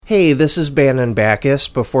Hey, this is Bannon Bacchus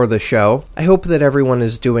before the show. I hope that everyone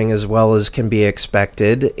is doing as well as can be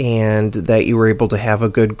expected and that you were able to have a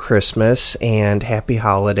good Christmas and happy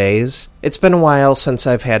holidays. It's been a while since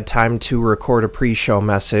I've had time to record a pre-show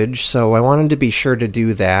message, so I wanted to be sure to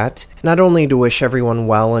do that. Not only to wish everyone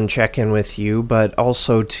well and check in with you, but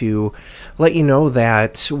also to let you know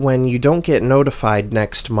that when you don't get notified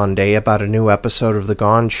next Monday about a new episode of The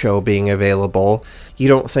Gone Show being available, you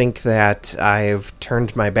don't think that I've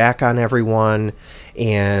turned my back on everyone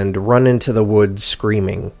and run into the woods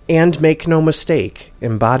screaming. And make no mistake,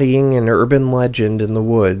 embodying an urban legend in the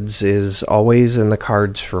woods is always in the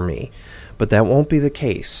cards for me. But that won't be the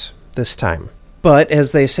case this time. But,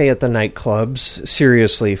 as they say at the nightclubs,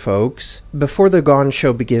 seriously, folks, before The Gone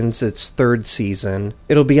Show begins its third season,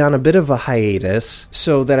 it'll be on a bit of a hiatus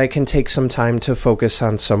so that I can take some time to focus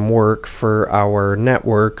on some work for our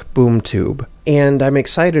network, BoomTube. And I'm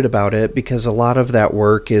excited about it because a lot of that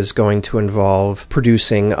work is going to involve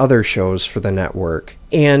producing other shows for the network.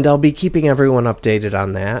 And I'll be keeping everyone updated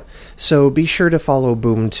on that, so be sure to follow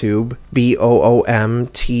BoomTube,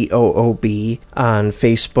 BoomToob, on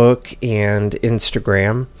Facebook and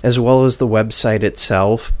Instagram, as well as the website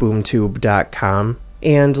itself, boomtube.com.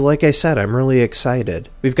 And like I said, I'm really excited.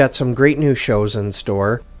 We've got some great new shows in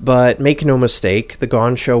store, but make no mistake, The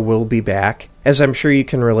Gone Show will be back. As I'm sure you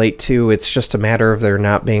can relate to, it's just a matter of there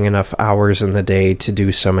not being enough hours in the day to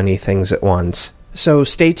do so many things at once. So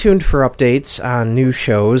stay tuned for updates on new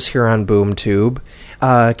shows here on BoomTube.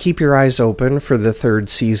 Keep your eyes open for the third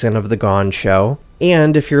season of The Gone Show.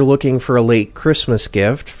 And if you're looking for a late Christmas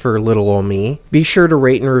gift for little ol' me, be sure to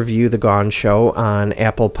rate and review The Gone Show on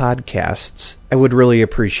Apple Podcasts. I would really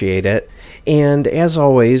appreciate it. And as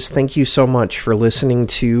always, thank you so much for listening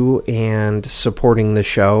to and supporting the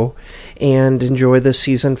show. And enjoy the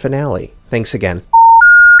season finale. Thanks again.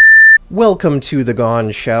 Welcome to The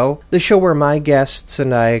Gone Show, the show where my guests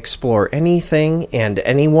and I explore anything and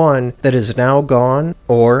anyone that is now gone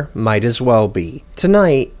or might as well be.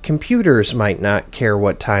 Tonight, computers might not care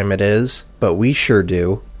what time it is, but we sure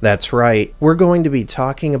do. That's right, we're going to be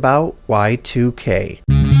talking about Y2K.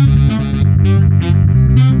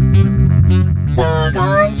 The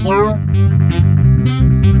Gone Show.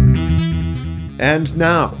 And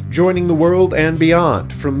now, joining the world and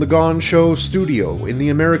beyond from The Gone Show studio in the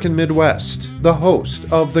American Midwest, the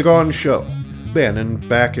host of The Gone Show, Bannon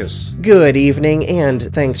Bacchus. Good evening,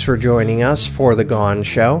 and thanks for joining us for The Gone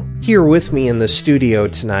Show. Here with me in the studio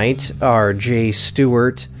tonight are Jay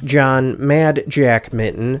Stewart, John Mad Jack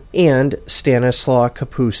Mitten, and Stanislaw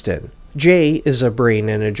Kapustin. Jay is a brain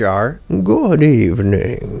in a jar. Good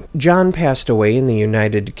evening. John passed away in the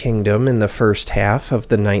United Kingdom in the first half of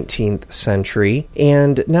the 19th century,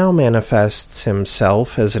 and now manifests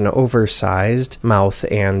himself as an oversized mouth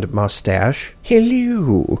and mustache.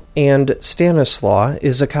 Hello. And Stanislaw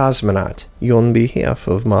is a cosmonaut. On behalf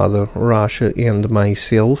of Mother Russia and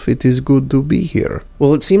myself, it is good to be here.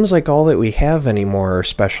 Well, it seems like all that we have anymore are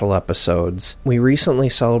special episodes. We recently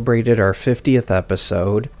celebrated our 50th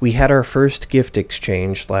episode. We had our first gift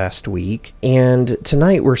exchange last week, and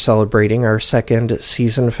tonight we're celebrating our second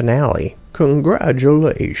season finale.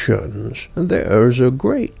 Congratulations. There's a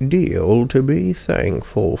great deal to be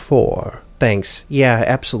thankful for. Thanks. Yeah,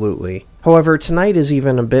 absolutely. However, tonight is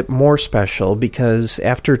even a bit more special because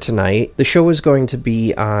after tonight, the show is going to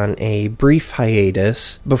be on a brief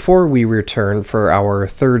hiatus before we return for our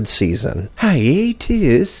third season.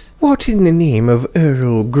 Hiatus? What in the name of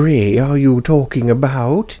Earl Grey are you talking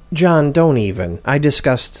about? John, don't even. I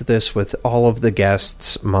discussed this with all of the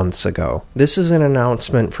guests months ago. This is an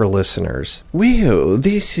announcement for listeners. Well,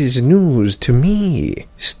 this is news to me.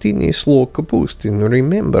 Stanislaw Kapustin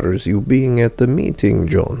remembers you being at the meeting,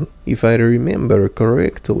 John. If I remember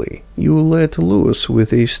correctly, you let loose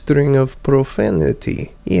with a string of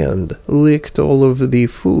profanity and licked all of the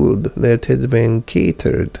food that had been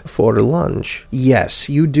catered for lunch. Yes,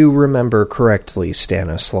 you do remember correctly,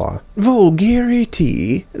 Stanislaw.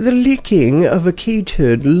 Vulgarity? The licking of a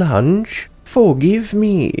catered lunch? Forgive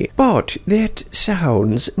me, but that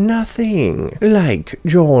sounds nothing like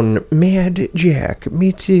John Mad Jack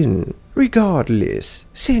Mitten. Regardless,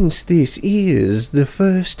 since this is the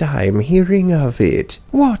first time hearing of it,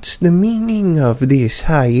 what's the meaning of this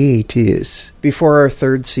hiatus? Before our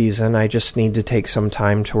third season, I just need to take some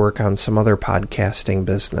time to work on some other podcasting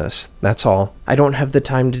business. That's all. I don't have the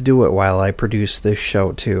time to do it while I produce this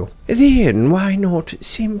show, too. Then why not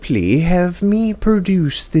simply have me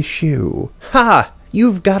produce the show? Ha!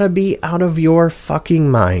 You've gotta be out of your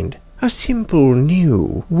fucking mind. A simple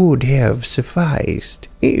new would have sufficed,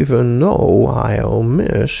 even though I'll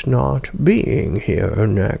miss not being here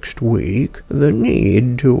next week. The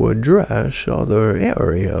need to address other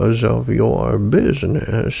areas of your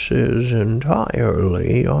business is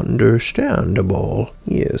entirely understandable.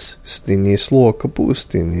 Yes, Stanislaw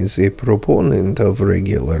Kapustin is a proponent of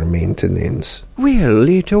regular maintenance. Well,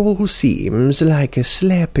 it all seems like a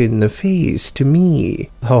slap in the face to me.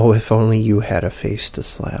 Oh, if only you had a face to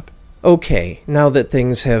slap. Okay, now that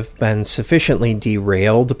things have been sufficiently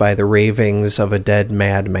derailed by the ravings of a dead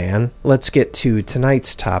madman, let's get to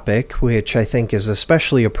tonight's topic, which I think is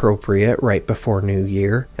especially appropriate right before New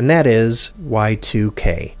Year, and that is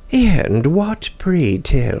Y2K. And what, pray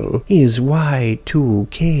tell, is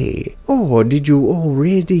Y2K? Or did you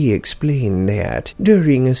already explain that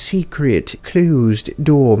during a secret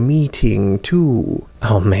closed-door meeting, too?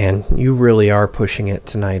 Oh man, you really are pushing it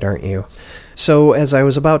tonight, aren't you? So, as I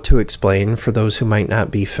was about to explain, for those who might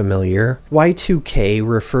not be familiar, Y2K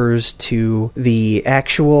refers to the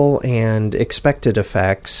actual and expected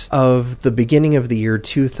effects of the beginning of the year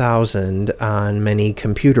 2000 on many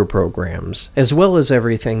computer programs, as well as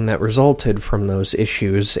everything that resulted from those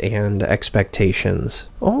issues and expectations.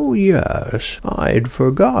 Oh yes, I'd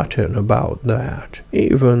forgotten about that,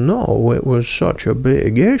 even though it was such a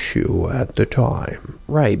big issue at the time.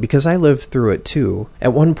 Right, because I lived through it too.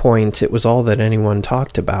 At one point, it was all that anyone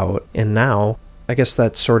talked about, and now, I guess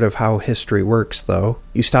that's sort of how history works, though.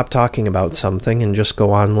 You stop talking about something and just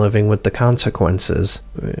go on living with the consequences.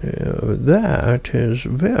 That is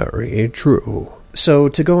very true. So,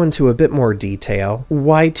 to go into a bit more detail,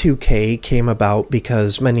 Y2K came about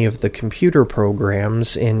because many of the computer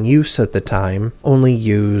programs in use at the time only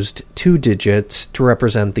used 2 digits to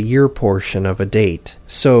represent the year portion of a date.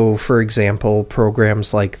 So, for example,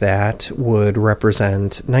 programs like that would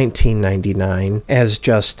represent 1999 as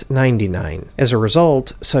just 99. As a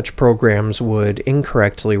result, such programs would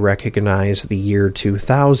incorrectly recognize the year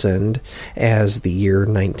 2000 as the year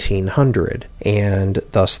 1900, and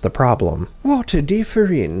thus the problem. What a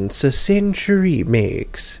difference a century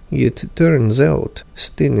makes. It turns out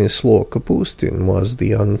Stanislaw Kapustin was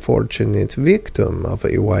the unfortunate victim of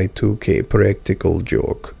a Y2K practical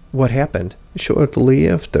joke. What happened? Shortly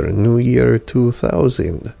after New Year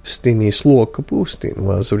 2000, Stanislaw Kapustin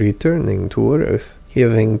was returning to Earth,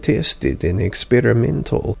 having tested an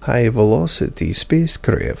experimental high-velocity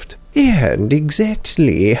spacecraft. And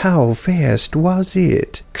exactly how fast was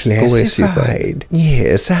it? Classified.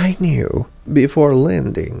 Yes, I knew. Before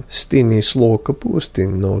landing, Stanislaw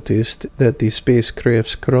Kapustin noticed that the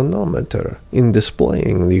spacecraft's chronometer, in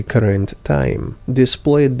displaying the current time,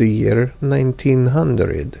 displayed the year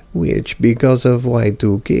 1900, which, because of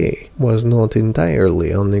Y2K, was not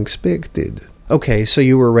entirely unexpected. Okay, so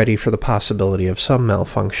you were ready for the possibility of some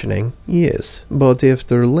malfunctioning. Yes, but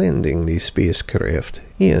after landing the spacecraft,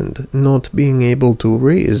 and not being able to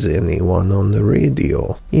raise anyone on the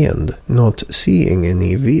radio, and not seeing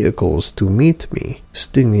any vehicles to meet me,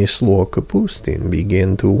 Stanislaw Kapustin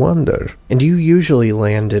began to wonder. And you usually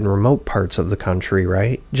land in remote parts of the country,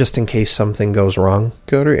 right? Just in case something goes wrong?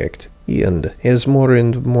 Correct. And as more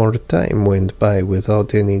and more time went by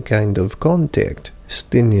without any kind of contact,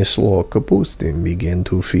 Stanislaw Kapustin began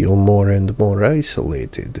to feel more and more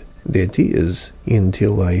isolated. That is,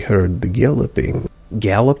 until I heard the galloping.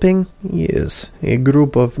 Galloping? Yes, a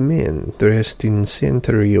group of men dressed in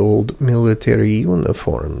century-old military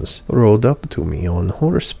uniforms rode up to me on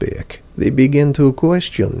horseback. They began to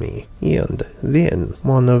question me, and then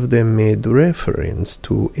one of them made reference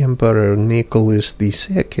to Emperor Nicholas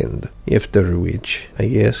II, after which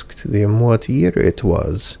I asked them what year it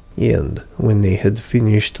was. And when they had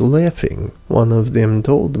finished laughing, one of them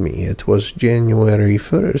told me it was January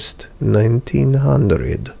 1st,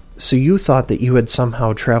 1900. So you thought that you had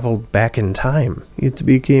somehow traveled back in time. It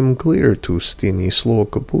became clear to Stanislaw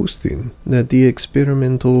Kapustin that the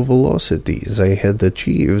experimental velocities I had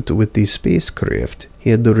achieved with the spacecraft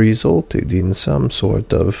had resulted in some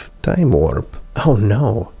sort of time warp. Oh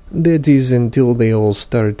no. That is until they all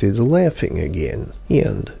started laughing again,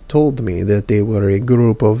 and told me that they were a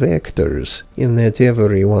group of actors, and that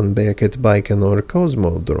everyone back at Baikonur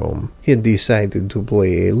Cosmodrome had decided to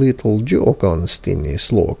play a little joke on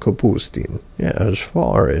Stanislaw Kapustin. As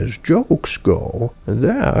far as jokes go,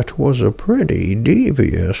 that was a pretty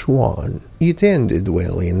devious one. It ended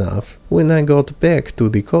well enough. When I got back to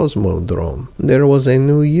the Cosmodrome, there was a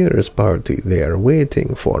New Year's party there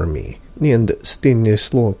waiting for me. And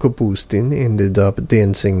Stanislaw Kapustin ended up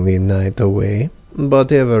dancing the night away.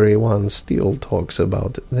 But everyone still talks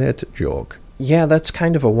about that joke. Yeah, that's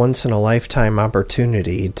kind of a once-in-a-lifetime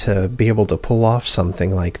opportunity to be able to pull off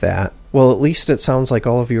something like that. Well, at least it sounds like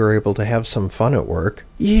all of you are able to have some fun at work.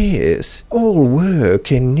 Yes, all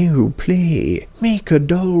work and no play. Make a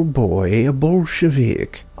dull boy a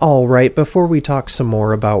Bolshevik. All right, before we talk some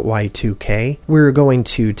more about Y2K, we're going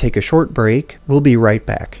to take a short break. We'll be right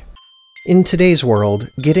back. In today's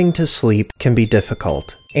world, getting to sleep can be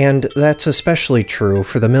difficult, and that's especially true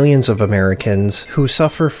for the millions of Americans who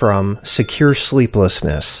suffer from secure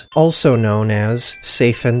sleeplessness, also known as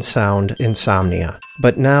safe and sound insomnia.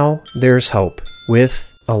 But now, there's hope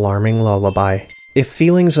with Alarming Lullaby. If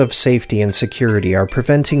feelings of safety and security are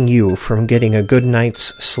preventing you from getting a good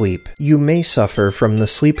night's sleep, you may suffer from the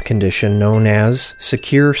sleep condition known as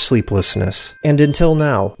secure sleeplessness. And until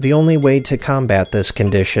now, the only way to combat this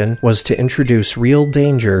condition was to introduce real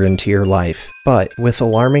danger into your life. But with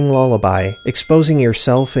Alarming Lullaby, exposing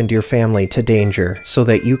yourself and your family to danger so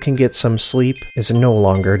that you can get some sleep is no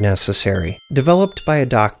longer necessary. Developed by a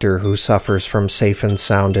doctor who suffers from safe and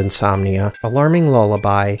sound insomnia, Alarming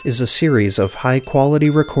Lullaby is a series of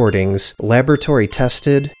high-quality recordings, laboratory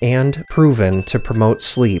tested and proven to promote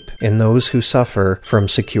sleep in those who suffer from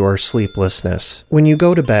secure sleeplessness. When you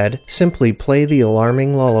go to bed, simply play the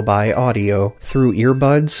Alarming Lullaby audio through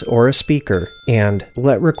earbuds or a speaker, and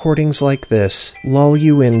let recordings like this lull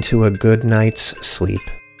you into a good night's sleep.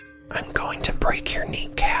 I'm going to break your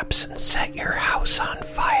kneecaps and set your house on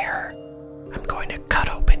fire. I'm going to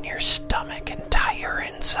cut open your stomach and tie your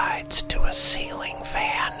insides to a ceiling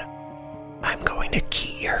fan. I'm going to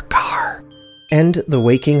key your car. End the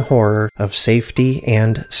waking horror of safety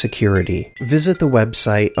and security. Visit the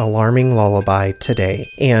website Alarming Lullaby today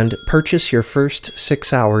and purchase your first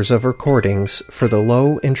 6 hours of recordings for the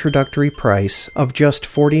low introductory price of just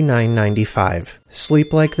 $49.95.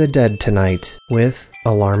 Sleep like the dead tonight with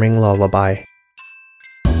Alarming Lullaby.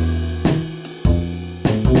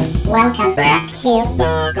 Welcome back to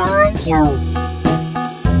The Gone Show.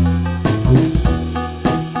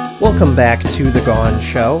 Welcome back to The Gone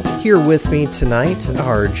Show. Here with me tonight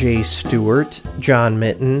are Jay Stewart, John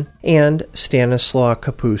Mitten, and Stanislaw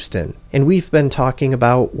Kapustin. And we've been talking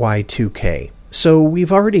about Y2K. So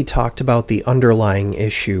we've already talked about the underlying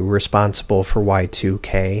issue responsible for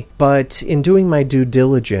Y2K, but in doing my due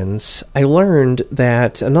diligence, I learned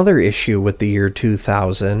that another issue with the year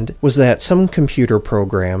 2000 was that some computer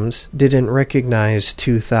programs didn't recognize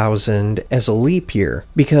 2000 as a leap year,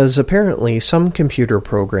 because apparently some computer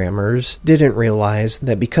programmers didn't realize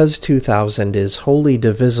that because 2000 is wholly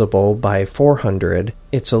divisible by 400,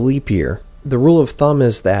 it's a leap year. The rule of thumb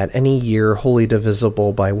is that any year wholly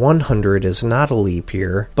divisible by 100 is not a leap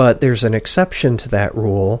year, but there's an exception to that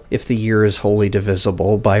rule if the year is wholly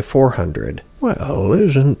divisible by 400. Well,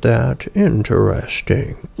 isn't that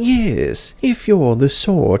interesting? Yes, if you're the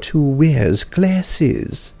sort who wears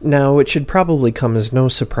glasses. Now, it should probably come as no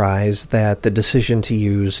surprise that the decision to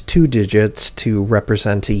use 2 digits to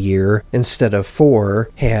represent a year instead of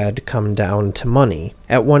 4 had come down to money.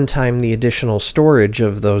 At one time, the additional storage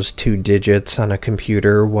of those 2 digits on a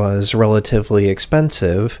computer was relatively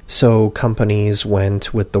expensive, so companies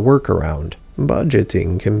went with the workaround.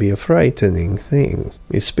 Budgeting can be a frightening thing,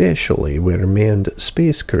 especially where manned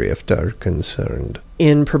spacecraft are concerned.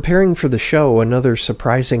 In preparing for the show, another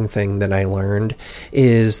surprising thing that I learned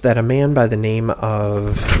is that a man by the name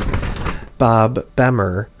of Bob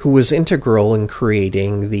Bemer, who was integral in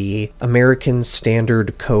creating the American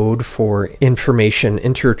Standard Code for Information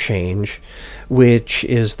Interchange, which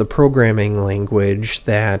is the programming language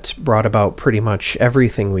that brought about pretty much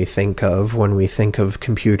everything we think of when we think of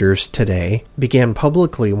computers today, began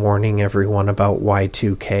publicly warning everyone about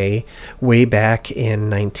Y2K way back in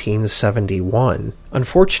 1971.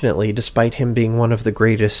 Unfortunately, despite him being one of the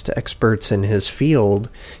greatest experts in his field,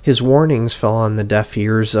 his warnings fell on the deaf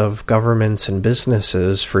ears of governments and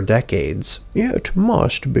businesses for decades. It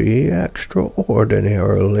must be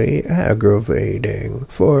extraordinarily aggravating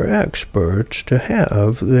for experts to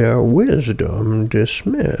have their wisdom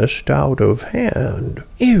dismissed out of hand.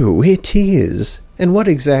 Ew, it is. And what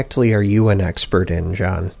exactly are you an expert in,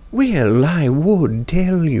 John? Well, I would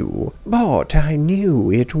tell you, but I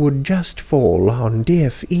knew it would just fall on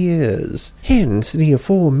deaf ears, hence the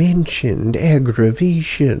aforementioned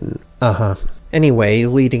aggravation. Anyway,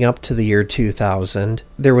 leading up to the year 2000,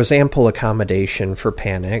 there was ample accommodation for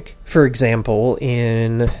panic. For example,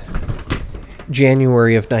 in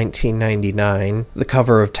January of 1999, the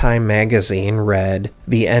cover of Time magazine read,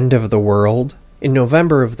 "The End of the World." In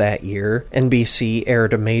November of that year, NBC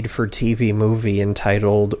aired a made-for-TV movie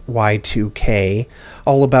entitled Y2K,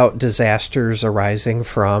 all about disasters arising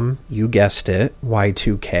from, you guessed it,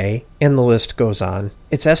 Y2K, and the list goes on.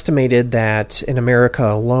 It's estimated that in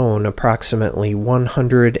America alone, approximately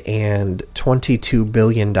 $122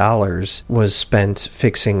 billion was spent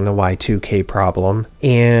fixing the Y2K problem,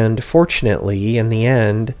 and fortunately, in the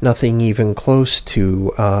end, nothing even close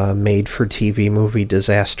to a made-for-TV movie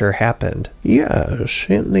disaster happened. Yes,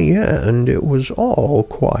 in the end, it was all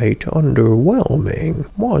quite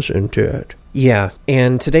underwhelming, wasn't it? Yeah,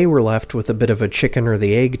 and today we're left with a bit of a chicken or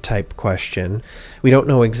the egg type question. We don't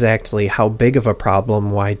know exactly how big of a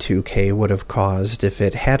problem Y2K would have caused if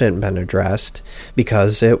it hadn't been addressed,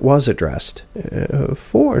 because it was addressed.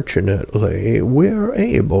 Fortunately, we're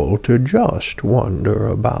able to just wonder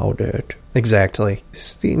about it. Exactly.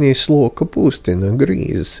 Stanislaw Kapustin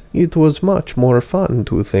agrees. It was much more fun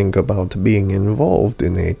to think about being involved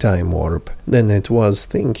in a time warp than it was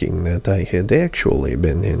thinking that I had actually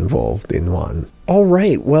been involved in one. All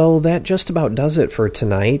right, well, that just about does it for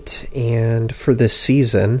tonight and for this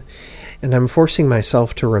season. And I'm forcing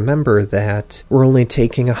myself to remember that we're only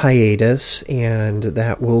taking a hiatus and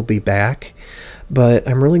that we'll be back. But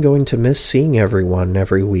I'm really going to miss seeing everyone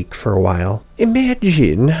every week for a while.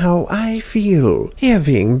 Imagine how I feel,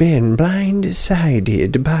 having been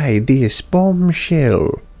blindsided by this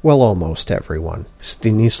bombshell. Well, almost everyone.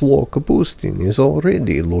 Stanislaw Kapustin is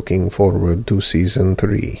already looking forward to Season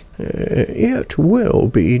 3. It will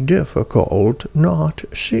be difficult not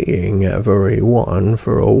seeing everyone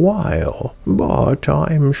for a while, but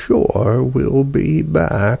I'm sure we'll be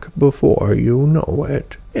back before you know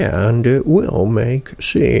it. And it will make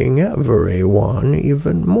seeing everyone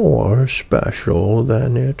even more special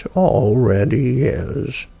than it already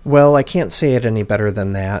is. Well, I can't say it any better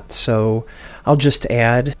than that, so I'll just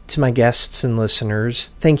add to my guests and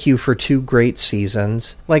listeners, thank you for 2 great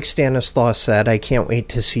seasons. Like Stanislaw said, I can't wait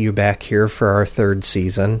to see you back here for our 3rd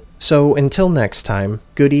season. So until next time,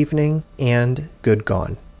 good evening and good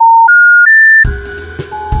gone.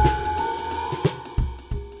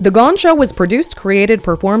 The Gone Show was produced, created,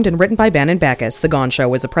 performed, and written by Ben and Backus. The Gone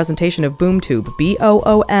Show is a presentation of BoomToob,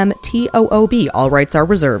 BoomToob. All rights are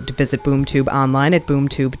reserved. Visit BoomToob online at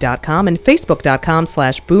boomtube.com and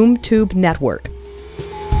facebook.com/BoomTube Network.